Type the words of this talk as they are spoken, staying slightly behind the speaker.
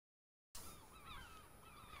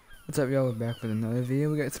What's up, y'all? We're back with another video.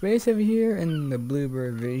 We got Space over here and the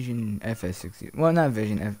Bluebird Vision FS60. Well, not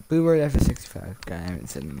Vision, Bluebird FS65. God, I haven't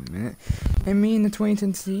said it in a minute. And me and the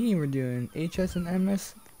 2010 CE, we're doing HS and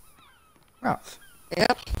MS routes.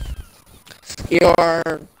 Yep.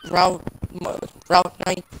 Your route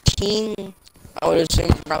 19, I would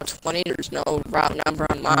assume route 20, there's no route number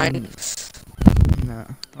on mine.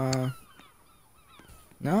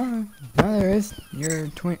 No, there is. You're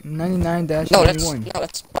 99-91. No,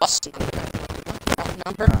 that's bus number. Route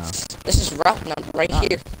number? Oh. This is route number right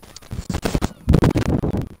here.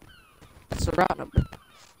 That's the route number.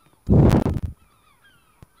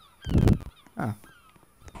 Oh.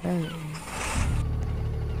 Hey.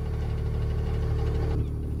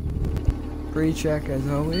 Pre-check as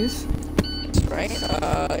always. That's right.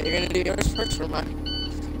 You're gonna do yours first or mine?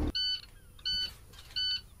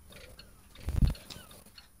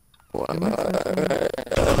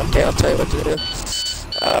 Okay, I'll tell you what to do.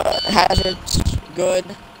 Hazards, good.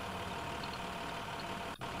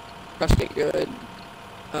 Rusty, good.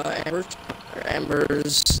 Ambers.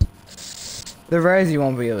 The reds you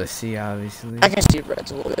won't be able to see, obviously. I can see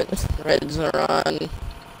reds a little bit. Reds are on.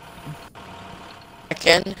 I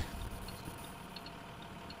can.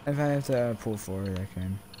 If I have to pull forward, I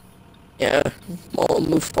can. Yeah, we'll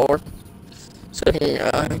move forward. So here,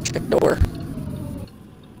 check door.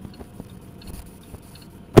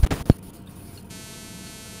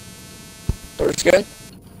 Door's good.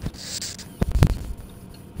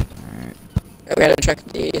 Alright. We gotta check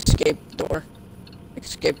the escape door.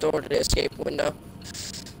 Escape door to the escape window.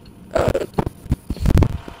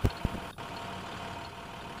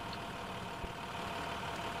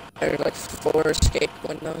 There's like 4 escape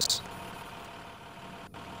windows.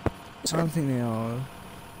 I don't think they all.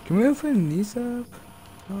 Can we open these up? I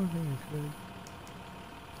don't think we could.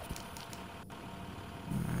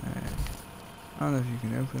 Alright. I don't know if you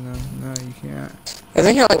can open them. No, you can't. I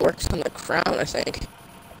think it only works on the crown, I think.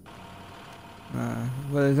 Well,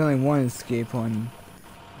 there's only one escape on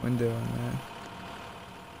window on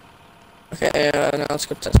that. Okay, now let's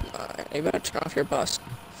go test mine. You better turn off your bus.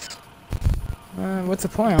 What's the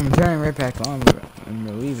point? I'm turning right back on and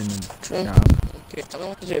we're leaving the shop. Okay, tell me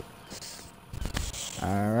what to do.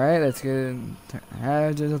 Alright, let's get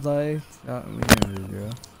hazards lights. Oh, we know the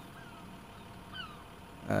drill.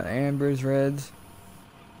 Ambers, reds.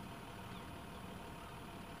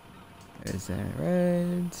 There's that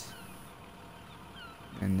reds.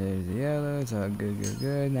 And there's the yellow. It's all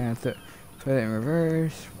good. Now put it in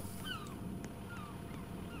reverse.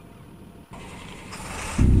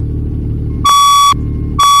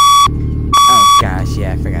 Oh gosh,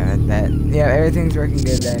 yeah, I forgot that. Yeah, everything's working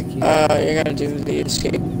good back here. You're gonna do the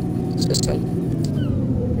escape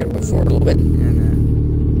system. Gotta move forward a little bit. And,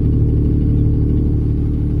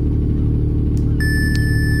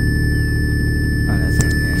 oh, that's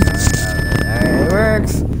gonna be annoying. It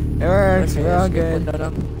works! It works, Okay, we're all escape good. window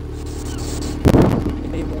done.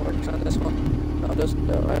 Maybe more works on this one.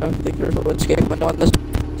 No, I don't think there's a escape window on this.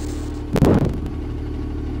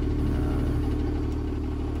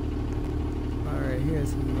 Alright, here's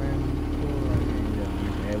some random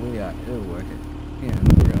cool. Yeah, it'll work it. Yeah, we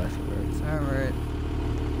realize it works. Alright.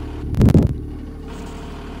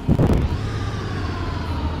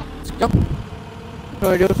 Let's go. Do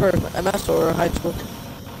I do it for MS or high school?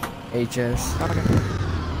 HS. Okay.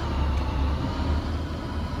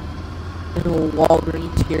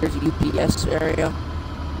 Walgreens, here's UPS area.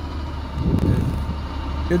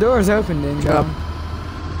 Your door's open, then. Job.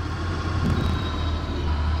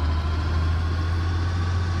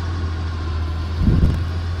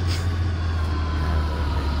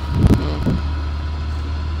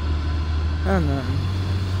 Oh, nothing.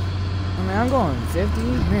 I mean, I'm going 50.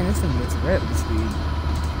 Man, this thing gets red with speed.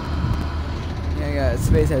 Yeah,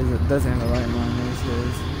 Space doesn't have a light monitor. This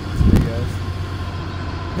is pretty good.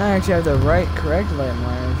 Now I actually have the correct light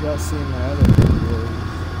monitor. If y'all see my other video,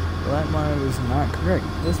 the light monitor is not correct.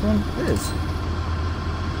 This one is.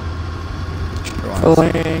 I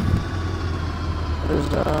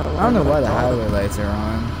don't know why the highway lights are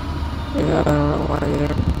on. Yeah, I don't know why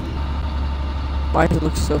either. Why does it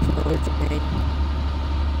look so familiar to me?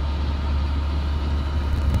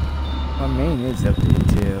 My main is updated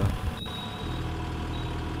too.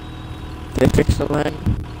 They fixed the line.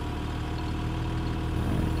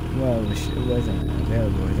 Well, it wasn't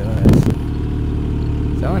available to us.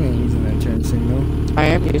 Someone ain't using that turn signal. I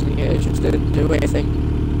am using it, it just didn't do anything.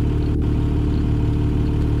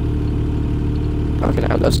 Okay,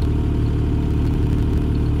 now it does.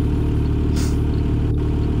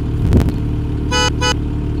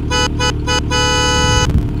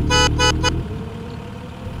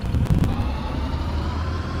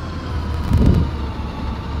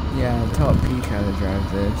 taught Pete how to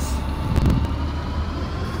drive this.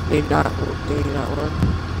 Did he not learn?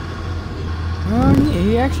 Oh,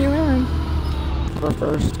 he actually learned. For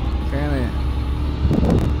first. Apparently.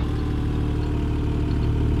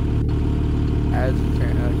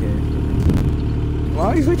 Okay. Why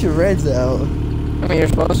don't you put your reds out? I mean, you're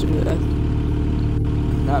supposed to do that.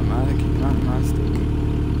 Not my stick.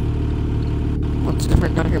 What's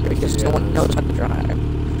different down here because no one knows how to drive.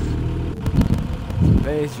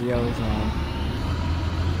 Base yellow's on.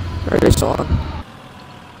 Or it is still on.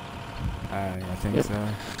 I think Yep. so.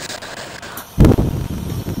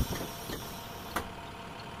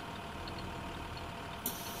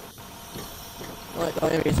 Like, the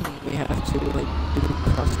only reason we have to, like, do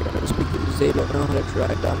crossguard is because they don't know how to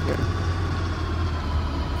drive down here.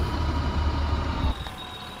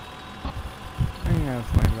 I ain't gonna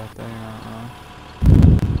complain about that.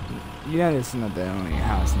 You know this is not the only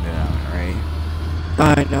house in development, right?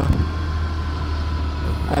 I know.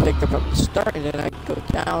 I think from the start and then I go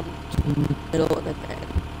down to the middle and then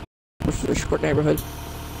push through a short neighborhood.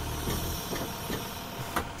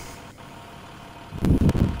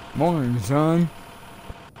 Morning, son.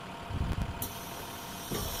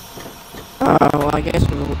 Well, I guess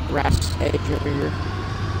there's a little grass edge over here.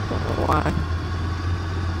 Don't know why.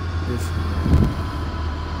 This.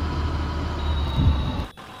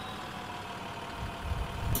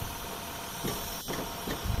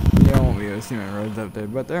 Yeah, I won't be able to see my roads up there,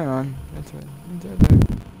 but they're on. That's right. It's right there.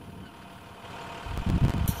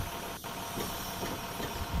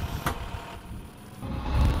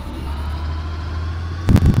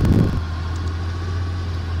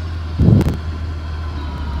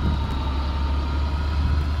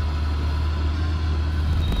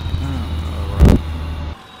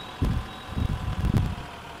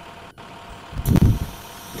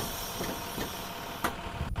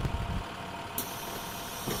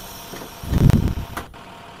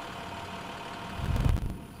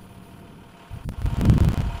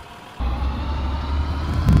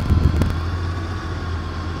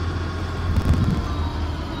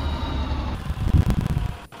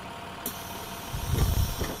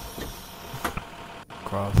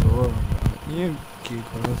 Cross the road. You keep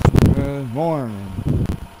crossing the road. Morning.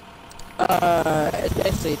 I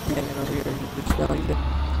say 10 over here.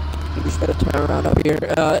 You just gotta turn around over here.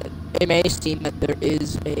 It may seem that there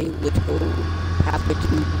is a little pathway to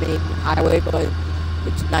the main highway, but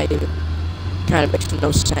it's not even, kind of makes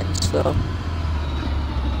no sense, though.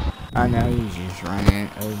 I know you just running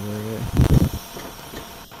over it.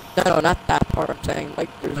 No, not that part. I'm saying, like,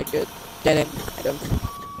 there's like a dead end kind of.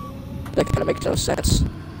 That kind of makes no sense.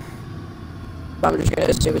 But I'm just gonna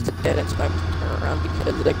assume it's a dead end, so I have to turn around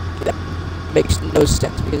because that makes no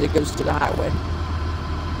sense because it goes to the highway.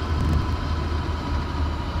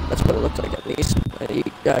 That's what it looks like at least. You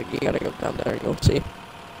gotta go down there and you'll see.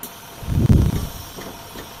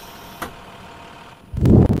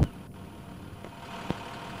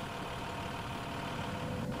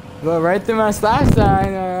 Go right through my stop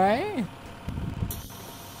sign, alright?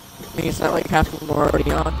 I mean, it's not like half of them are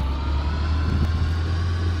already on.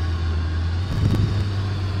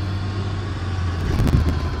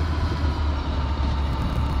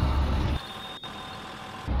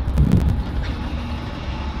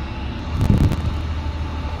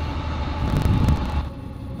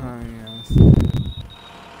 Oh, yes.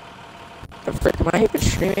 The frick, am I even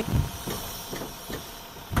streaming?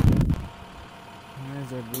 There's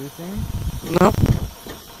that blue thing? No.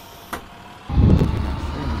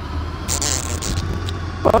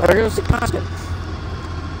 Well, there goes the constant.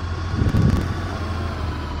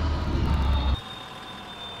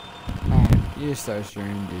 Alright, you just start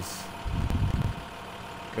streaming, just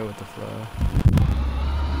go with the flow.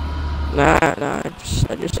 Nah,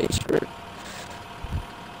 I just ain't screwed.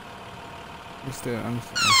 I'm still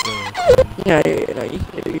Yeah, you know, you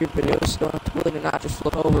can do your videos still. I'm totally not just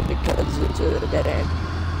flip over because it's a dead end.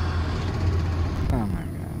 Oh my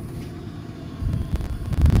god.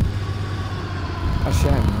 Oh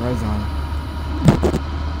shit, my red's on.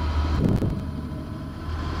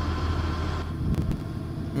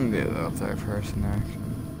 I'm gonna be a little third person action.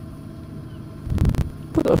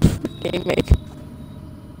 What the f game make?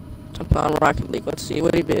 Jump on Rocket League, let's see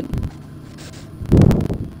what he did.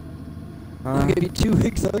 I'll give you 2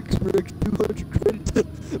 exotics for 200 credits.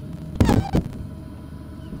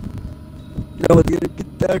 No one's gonna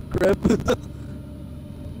get that crap.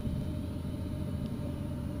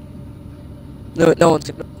 No one's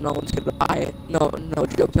gonna buy it. No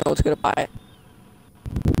joke, no one's gonna buy it.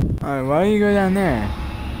 Alright, why do you go down there?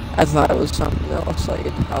 I thought it was something else, like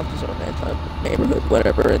it's houses or a neighborhood,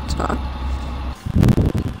 whatever, it's not.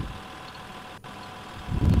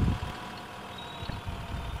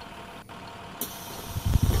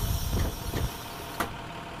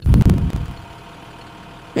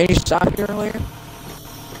 Did you stop here earlier?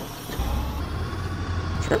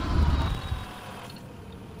 Sure.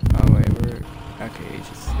 Oh wait, we're okay.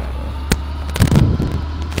 Just that way.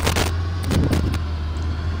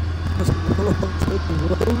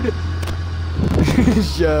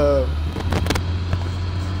 Show.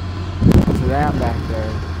 So that I'm back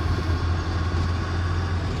there.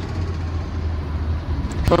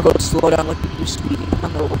 I'm gonna go slow down like you speeding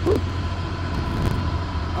on the road.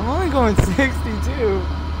 I'm only going 62,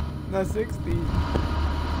 not 60.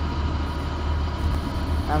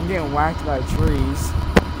 I'm getting whacked by trees.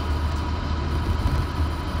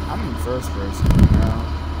 I'm in first person now.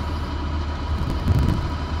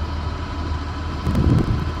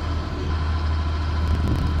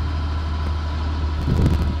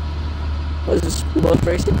 What is this school bus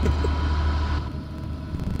racing?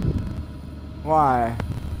 Why?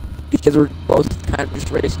 Because we're both kind of just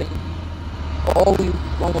racing. Oh, you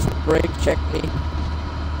almost brake checked me.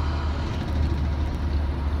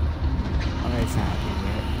 I'm not happy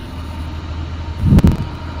yet.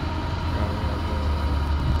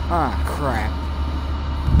 Ah, crap.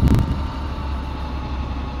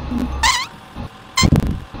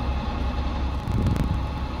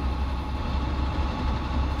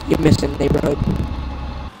 You're missing neighborhood.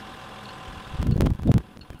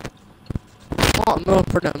 Oh, I'm going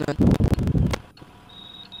for them then.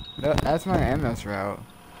 That's my MS route.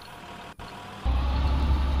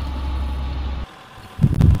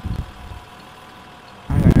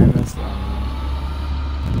 I got MS route.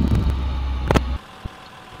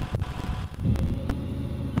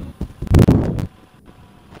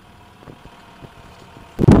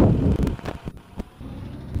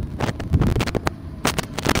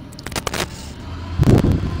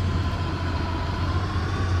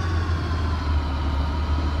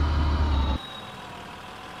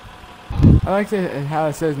 I like how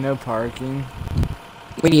it says no parking.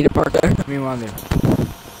 We need to park there. Meanwhile, they.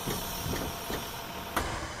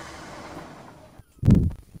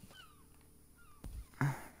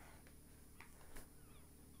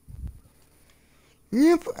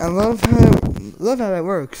 Yep, I love how that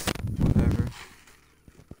works. Whatever.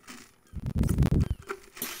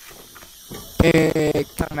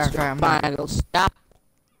 Final stop.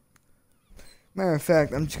 Matter of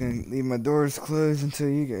fact, I'm just gonna leave my doors closed until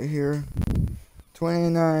you get here.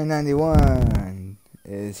 2991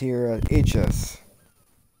 is here at HS.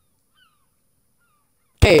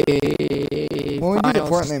 Hey. When we do the final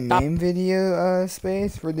Portland, stop. Maine video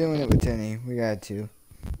space, we're doing it with Tenny. We got to.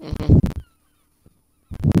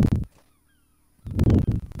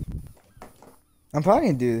 I'm probably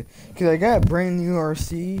gonna do, cause I got a brand new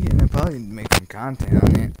RC, and I'm probably gonna make some content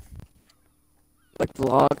on it. Like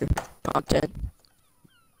vlog content.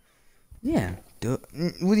 Yeah.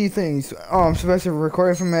 What do you think? Oh, I'm supposed to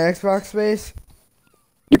record it from my Xbox space?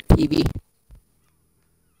 Your TV.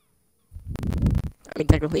 I mean,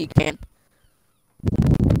 technically you can.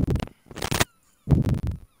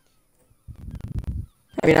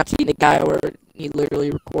 Have you not seen the guy where he literally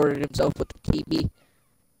recorded himself with the TV?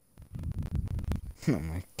 Oh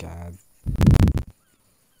my god.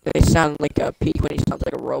 They sound like a pig when he sounds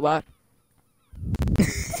like a robot.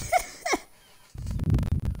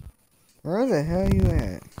 Where the hell you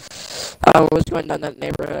at? I was going down that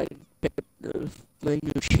neighborhood and picked up the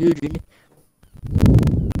new children.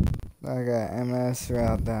 I got MS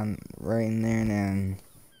route down right in there, and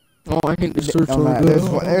Oh, I think the search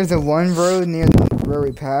there's a one road near where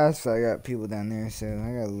we passed, so I got people down there, so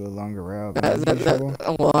I got a little longer route. Well,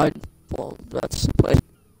 that's the place.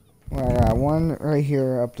 Well, I got one right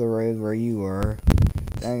here up the road where you were.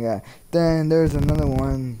 Then there's another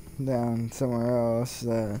one down somewhere else.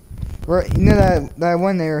 Right, you know that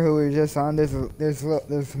one there who we were just on.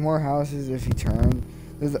 There's more houses if you turn.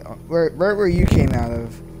 There's right where you came out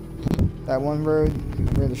of. That one road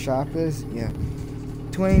where the shop is. Yeah.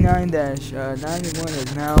 29-91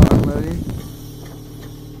 is now unloading.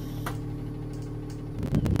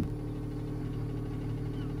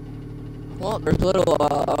 Well, there's little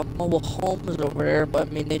mobile homes over there, but I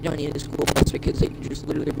mean they don't need a school bus because they can just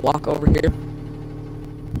literally walk over here.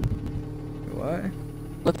 What?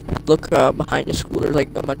 Look behind the school. There's like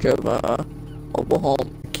a bunch of mobile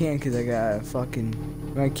homes. I can't because I got a fucking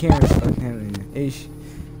my camera's fucking having an issue.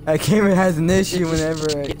 My camera has an issue whenever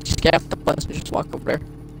I. Just get off the bus and just walk over there.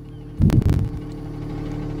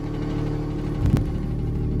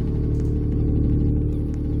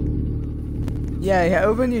 Yeah,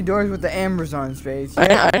 open your doors with the Amazon space.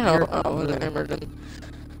 I know. Oh, the Emerson.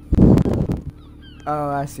 Oh,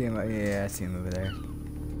 I see him. Yeah, I see him over there.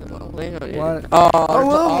 What?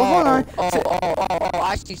 Hold on.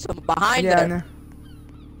 I see something behind yeah, there.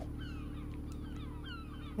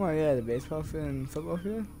 Well, yeah, the baseball field and football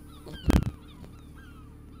field.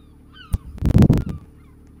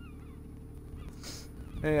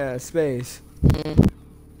 Yeah, space. Mm.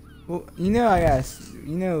 Well, I guess, it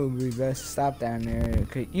would be best to stop down there.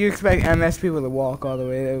 You expect MS people to walk all the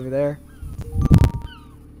way over there?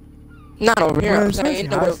 Not over here. Well, I'm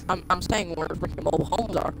saying, especially I'm saying where freaking mobile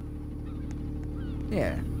homes are.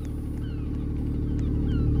 Yeah.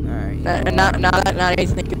 Alright. Now that I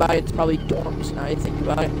think about it, it's probably dorms. Now I think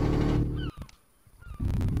about it.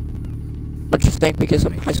 Don't you think? Because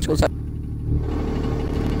some high schools have.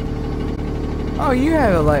 Oh, you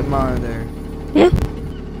have a light monitor. Yeah.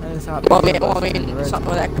 Well, I mean, some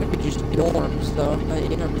of that could be just dorms, though.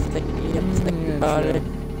 You have to think about it.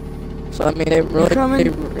 So I mean, they really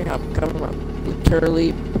have covered up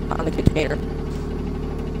literally on the container.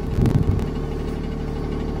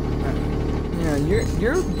 Yeah,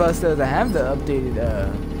 your bus doesn't have the updated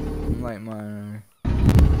light monitor.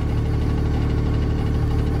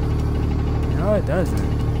 No, it doesn't.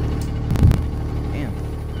 Damn.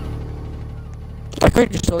 I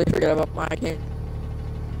could just totally forget about my game.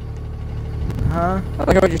 Huh?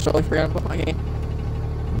 I could just totally forget about my game.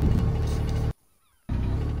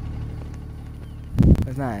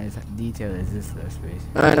 It's not as detailed as this though, Space.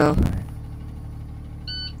 I know.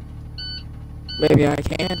 Maybe I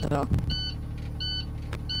can though.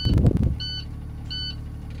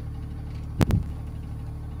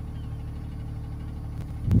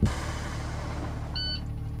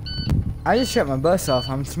 I just shut my bus off.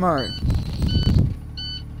 I'm smart.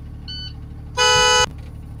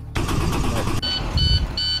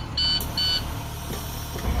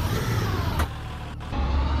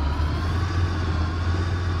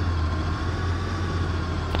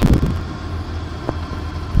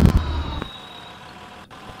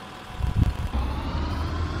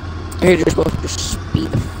 You're just supposed to just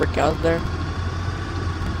speed the frick out there.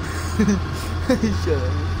 Shut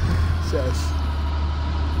up. Shush.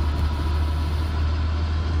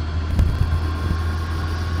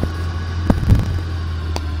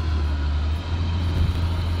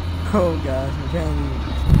 Oh gosh, I can't even.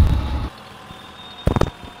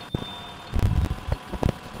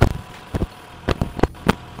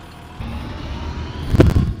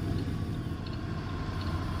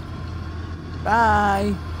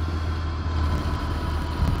 Bye.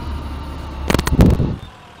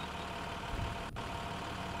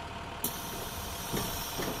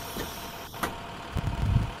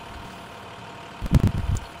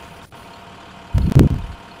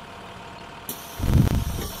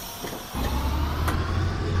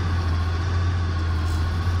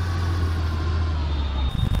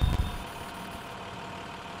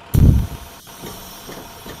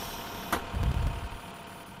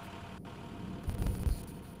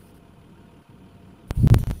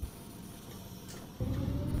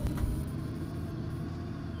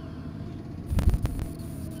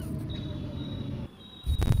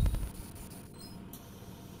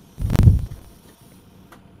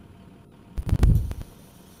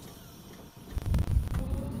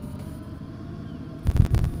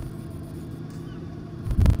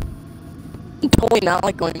 Totally not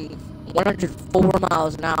like going 104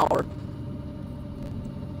 miles an hour.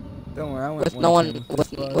 Don't worry, I went with no one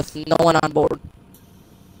with no one on board.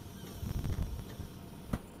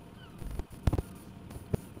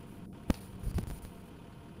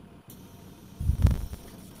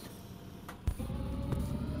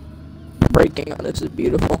 Braking on this is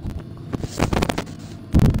beautiful.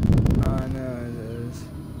 I know it is.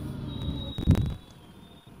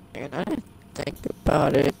 And I didn't think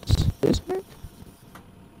about it. Is there?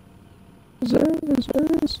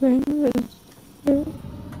 Is there?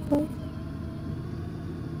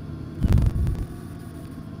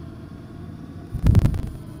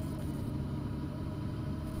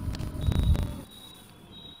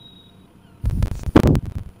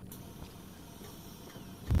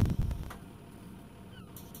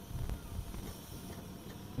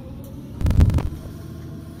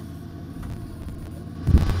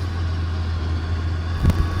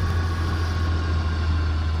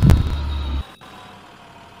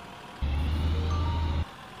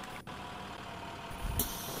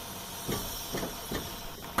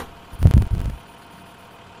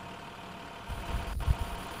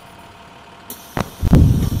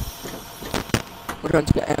 We're going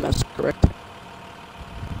to the MS, correct?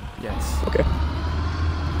 Yes. Okay.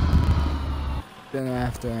 Then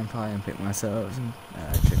after, I'm probably gonna pick myself some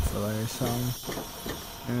Chick-fil-A or something,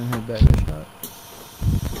 and head back to the shop.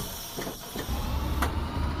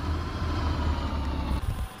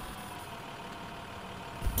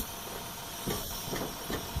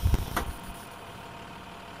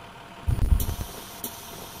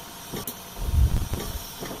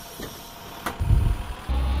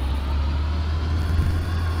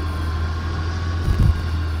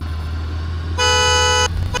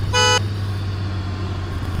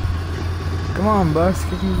 on, Bucks,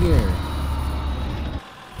 kick me gear.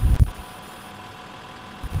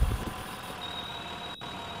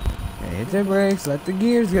 Yeah, hit the brakes, let the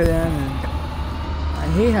gears go down, and I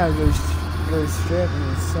hate how it goes straight and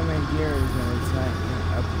there's so many gears and it's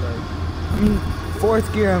not up like. I mean,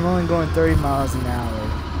 fourth gear, I'm only going 30 miles an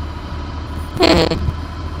hour.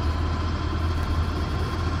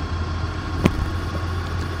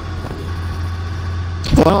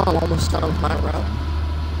 Well, I'm almost done with my route.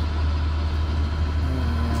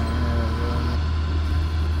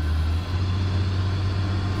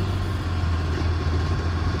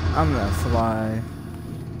 I'm gonna fly.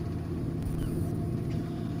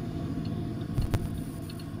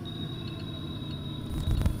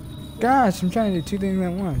 Gosh, I'm trying to do two things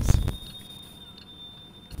at once.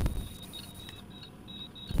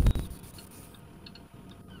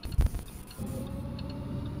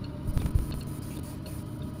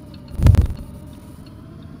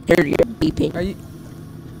 Here you're beeping. Are you?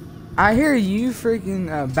 I hear you freaking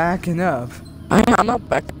backing up. I'm not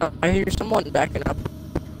backing up. I hear someone backing up.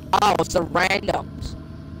 Oh, it's the randoms.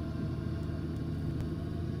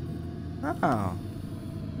 Oh.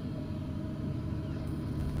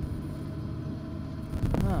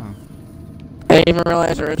 Oh. I didn't even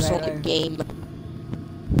realize there was only a game.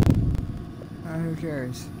 Who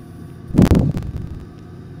cares?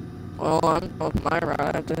 Well, I'm on my route. I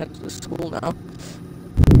have to head to the school now.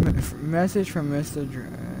 Message from Mr.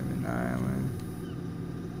 Draven Island.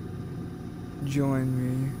 Join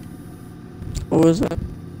me. What was it?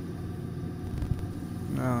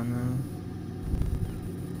 Oh no.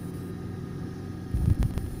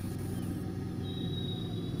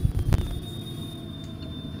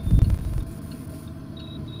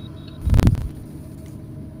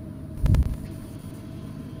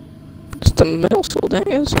 It's the middle school day.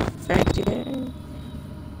 It's fancy day.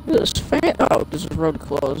 This oh, this is road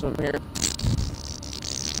closed over here.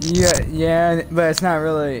 Yeah, but it's not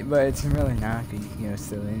really, but it's really not,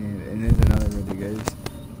 still in it, and there's another really good.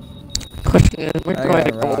 Question is, we're going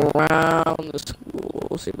to go around the school,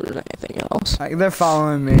 we'll see if there's anything else. They're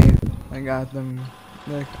following me. I got them.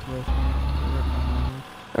 They're with me.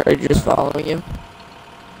 Are they just following you?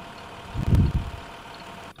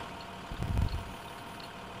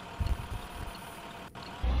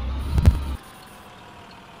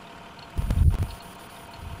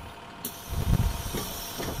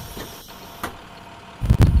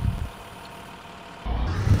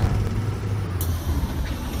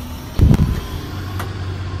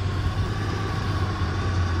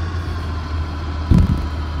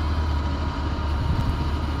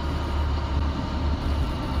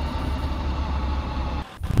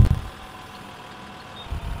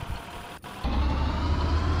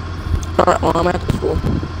 Alright, well, I'm at the school.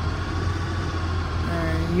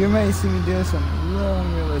 You may see me doing some real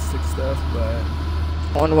unrealistic stuff, but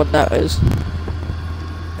I wonder what that is.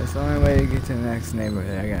 it's the only way to get to the next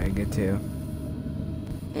neighborhood I gotta get to.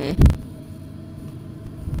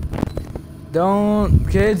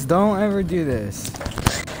 Kids, don't ever do this. That'll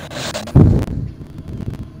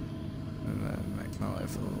make my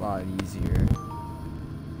life a lot easier.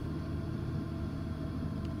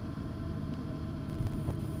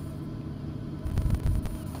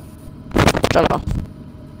 Shut up.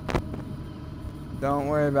 Don't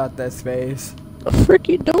worry about that space. The frick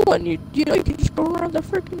you doing? You know you can just go around the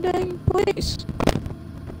frickin' dang place.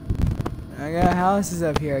 I got houses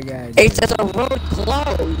up here I gotta It do. says a road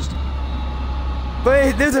closed.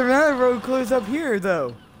 But there's another road closed up here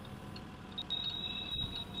though.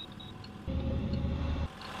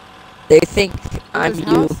 They think I'm There's you.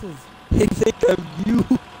 houses. They think I'm you.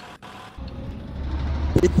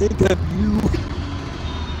 They think I'm you.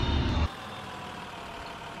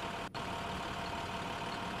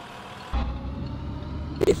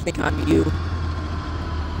 They think I'm you.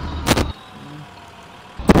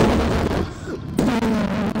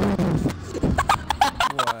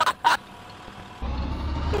 What?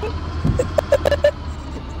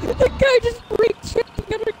 That guy just brake checked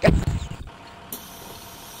the other guy.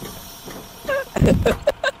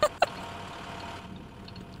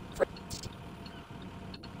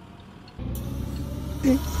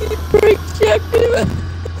 He brake checked him.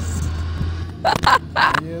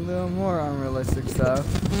 Do a little more unrealistic stuff.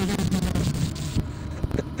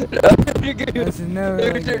 That's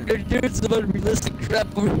never They're doing some unrealistic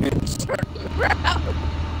crap over here turning around.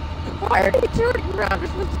 Why are they turning around? They're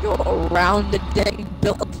supposed to go around the dang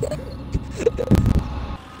building.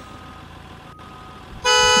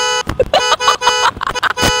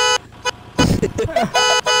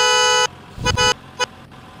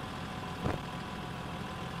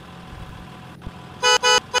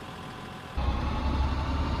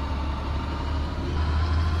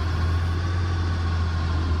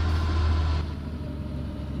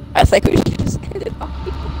 think we should just end it off.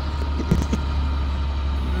 You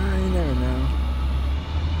never know.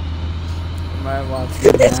 I might watch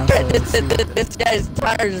This guy's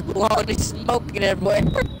tires blowing, he's smoking everywhere.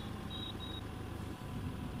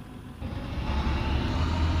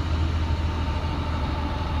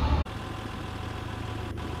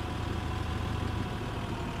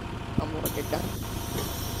 I'm gonna get done.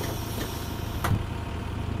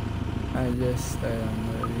 I just started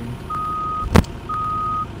unloading.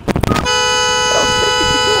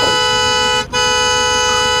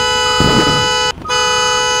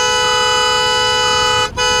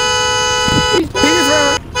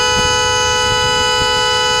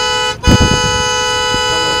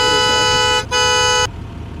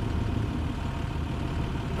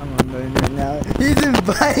 I'm unloading right now. He's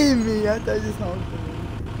inviting me. I thought just honked at me.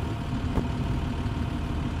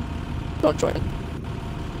 Don't join him.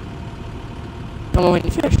 Come on,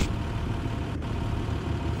 you fish.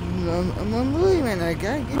 I'm unloading right now,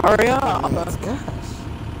 guy. Hurry up. Oh, gosh.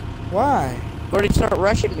 Why? Or did you start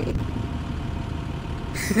rushing me?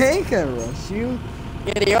 They ain't gonna rush you.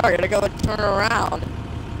 Yeah, they are. You're gonna go and turn around.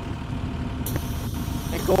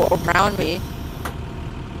 And go around me.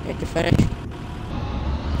 And to finish.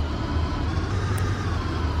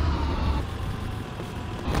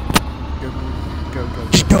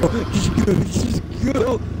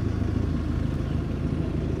 Go.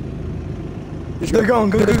 Just go.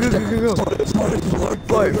 Go. Go.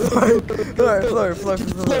 Fly.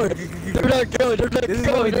 They're not going. This is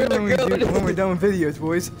what we do when we're done with videos,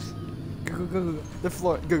 boys. Go. The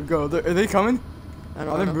floor. Go. Are they coming? I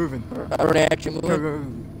don't Oh, they're know. moving. Are they actually moving? Go.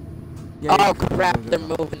 Yeah, Oh crap! They're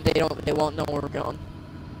moving. They won't know where we're going.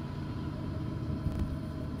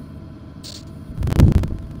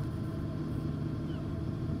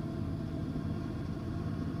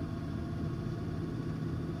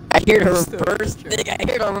 I hear the reverse thing. I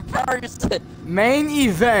hear the reverse. Main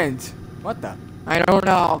event. What the? I don't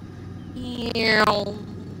know. I'm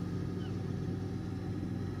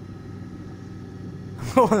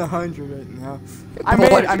on 100 right now. I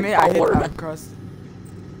hit across.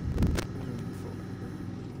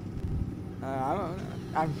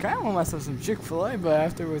 I'm kind of want myself some Chick-fil-A, but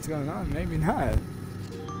after what's going on, maybe not.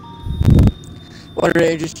 What, are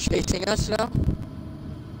they just chasing us now?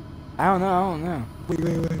 I don't know. Wait, I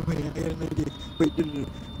got an idea. Wait, no.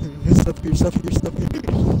 Stop here.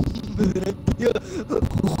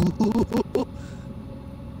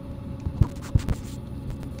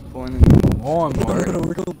 Going in the Walmart. No,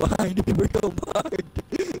 we're going behind.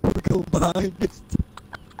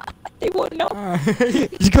 They won't know.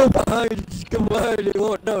 Just go behind. They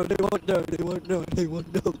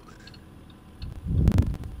won't know.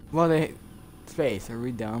 Well, Space, are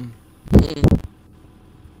we dumb?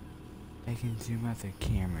 I can zoom out the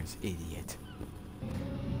cameras, idiot.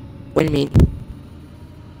 What do you mean?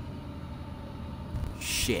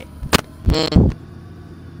 Shit. Did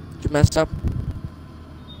you mess up?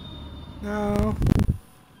 No.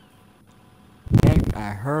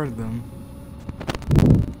 I heard them.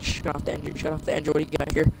 Shut off the engine. What do you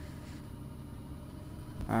got here?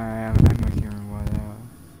 I'm looking at what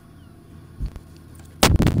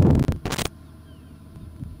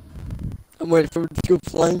I'm waiting for him to go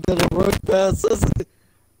flying down the road past us.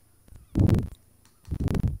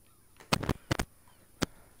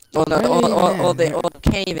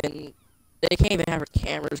 They can't even have our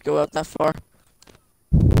cameras go out that far.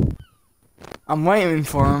 I'm waiting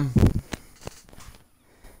for them.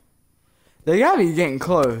 They gotta be getting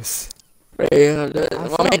close. They're in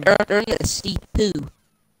the C2.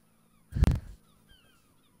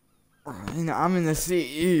 I'm in the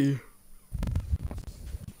CE.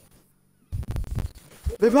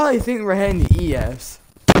 They probably think we're heading to ES.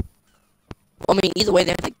 I mean, either way,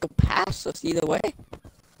 they have to go past us. Either way.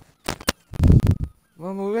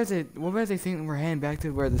 Well, what about they think we're heading back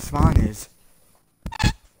to where the spawn is?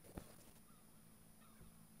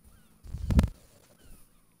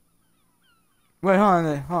 Wait, hold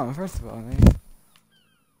on. First of all,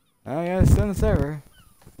 oh yeah, it's still in the server.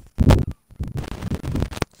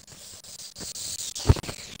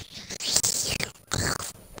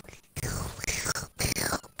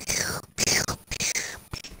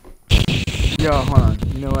 Yo, hold on.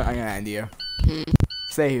 You know what? I got an idea.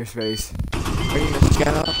 Stay here, Space. Are you gonna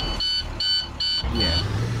scout out? Yeah.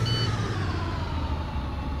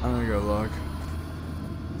 I'm gonna go look.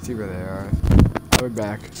 See where they are. I'll be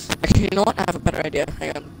back. Actually, you know what? I have a better idea.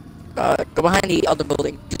 Hang on. Go behind the other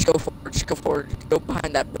building. Just go forward. Go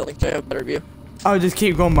behind that building so I have a better view. Oh, just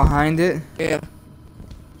keep going behind it? Yeah.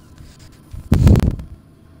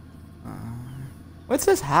 What's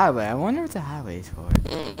this highway? I wonder what the highway is for.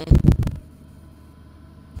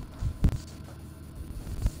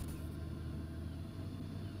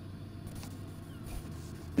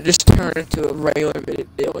 turn into a regular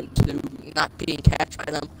video into not being catched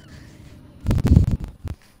by them.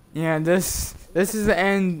 Yeah, this is the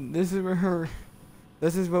end. This is where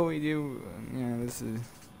this is what we do. Yeah, this is.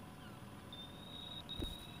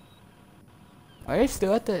 Are you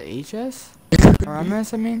still at the HS? Or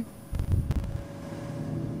MS, I mean?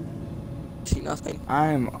 See nothing.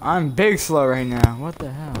 I'm big slow right now. What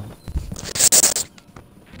the hell?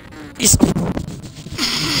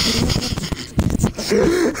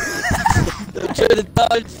 I tried to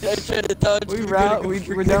dodge.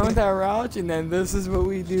 We're done with our route, and then this is what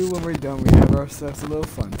we do when we're done. We have ourselves a little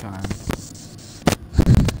fun time.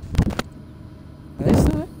 Are they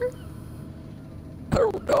still there? I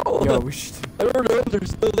don't know. Yo, we should. I don't know if they're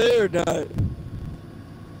still there or not.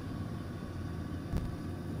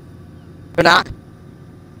 They're not.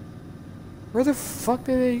 Where the fuck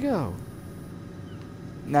did they go?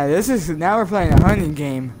 Now we're playing a hunting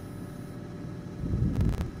game.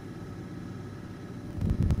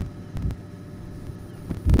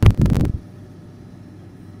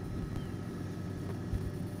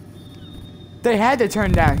 They had to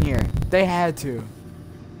turn down here. They had to.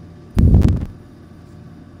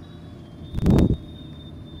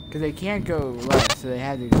 Cause they can't go left, so they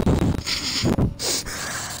had to go.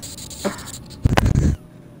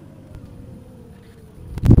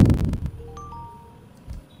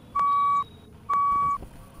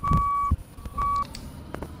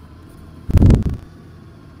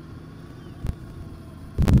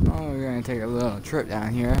 Oh, we're gonna take a little trip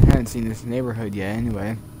down here. I haven't seen this neighborhood yet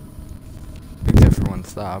anyway. Except for one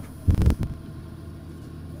stop.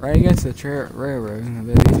 Right against the railroad. I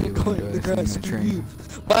bet these people Going go to this cross in the train.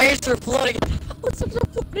 Why is there floating? There's a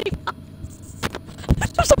floating house.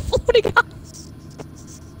 There's a floating house.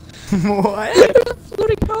 What? There's a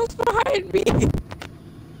floating house behind me.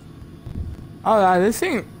 Oh, this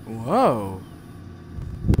thing. Whoa.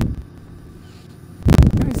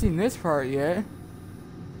 I haven't seen this part yet.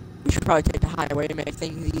 We should probably take the highway to make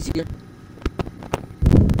things easier.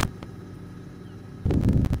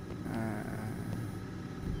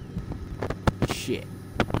 Shit.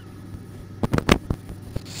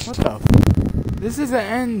 What the? This is the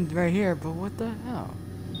end right here, but what the hell?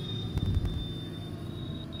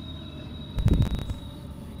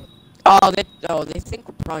 They think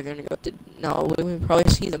we're probably gonna go to. No, we probably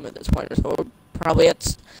see them at this point, so they probably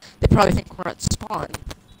think we're at spawn.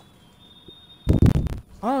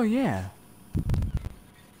 Oh yeah.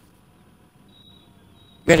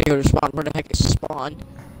 We're gonna go to spawn. Where the heck is spawn?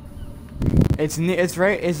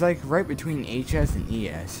 It's like right between HS and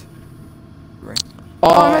ES. Right.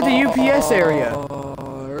 Oh, I'm at the UPS area.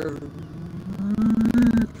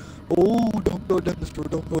 Oh, don't go down this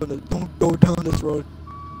road. Don't go down this road.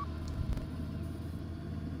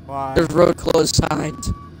 Why? There's road closed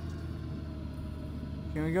signs.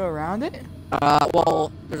 Can we go around it?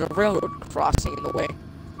 Well, there's a railroad crossing in the way.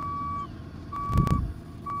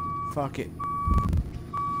 Fuck it.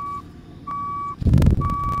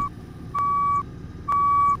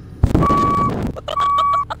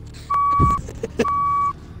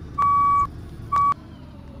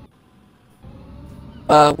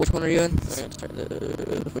 Which one are you in?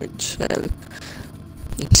 Which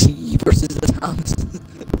T versus the house.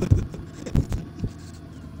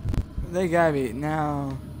 They gotta be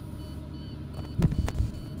now.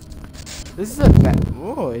 This is a bad.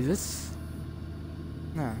 Whoa, is this?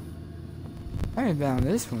 No. I haven't been on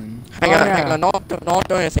this one. Hang on, don't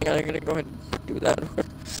do anything. I'm gonna go ahead and do that.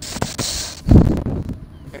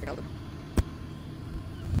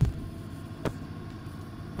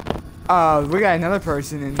 Oh, we got another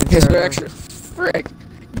person in this. Because we're server. actually frick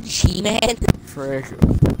G-Man. Frick.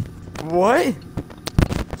 What?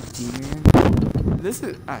 G-Man. This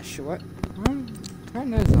is shit. What?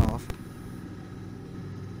 Turn this off.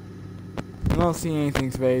 I don't see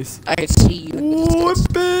anything, Space. I can see you. Whoop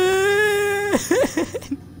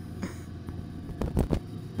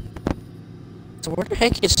So where the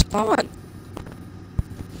heck is spawn?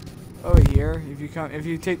 Over here. If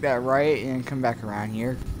you take that right and come back around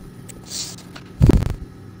here.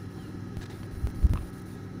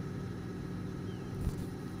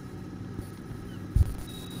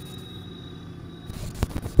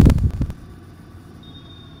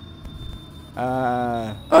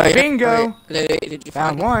 Bingo! Did you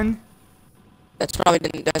Found find one. That's probably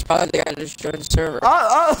the guy that just joined the server.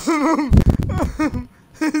 Oh!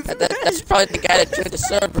 That's probably the guy that joined the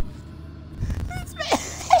server.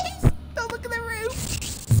 Don't look at the roof.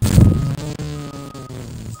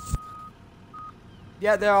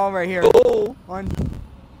 Yeah, they're all right here. Oh! One.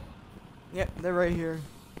 Yep, they're right here.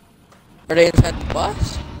 Are they inside the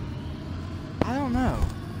bus? I don't know.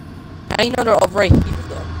 How do you know they're all right here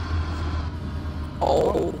though?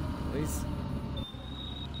 Oh. At least.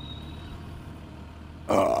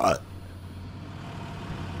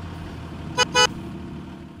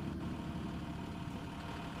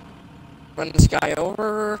 Run this guy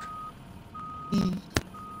over.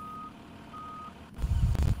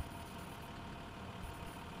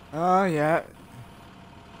 Oh yeah.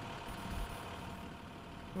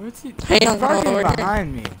 What's he? Hey, He's I'm parking over here.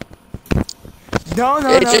 behind me. No,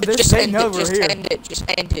 no, no. This ain't over just here. end it. Just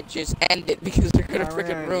end it. Just end it because they're gonna Alright, we're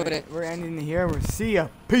freaking ruin it. We're ending it here. We'll see ya.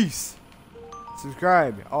 Peace.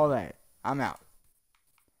 Subscribe. All that. I'm out.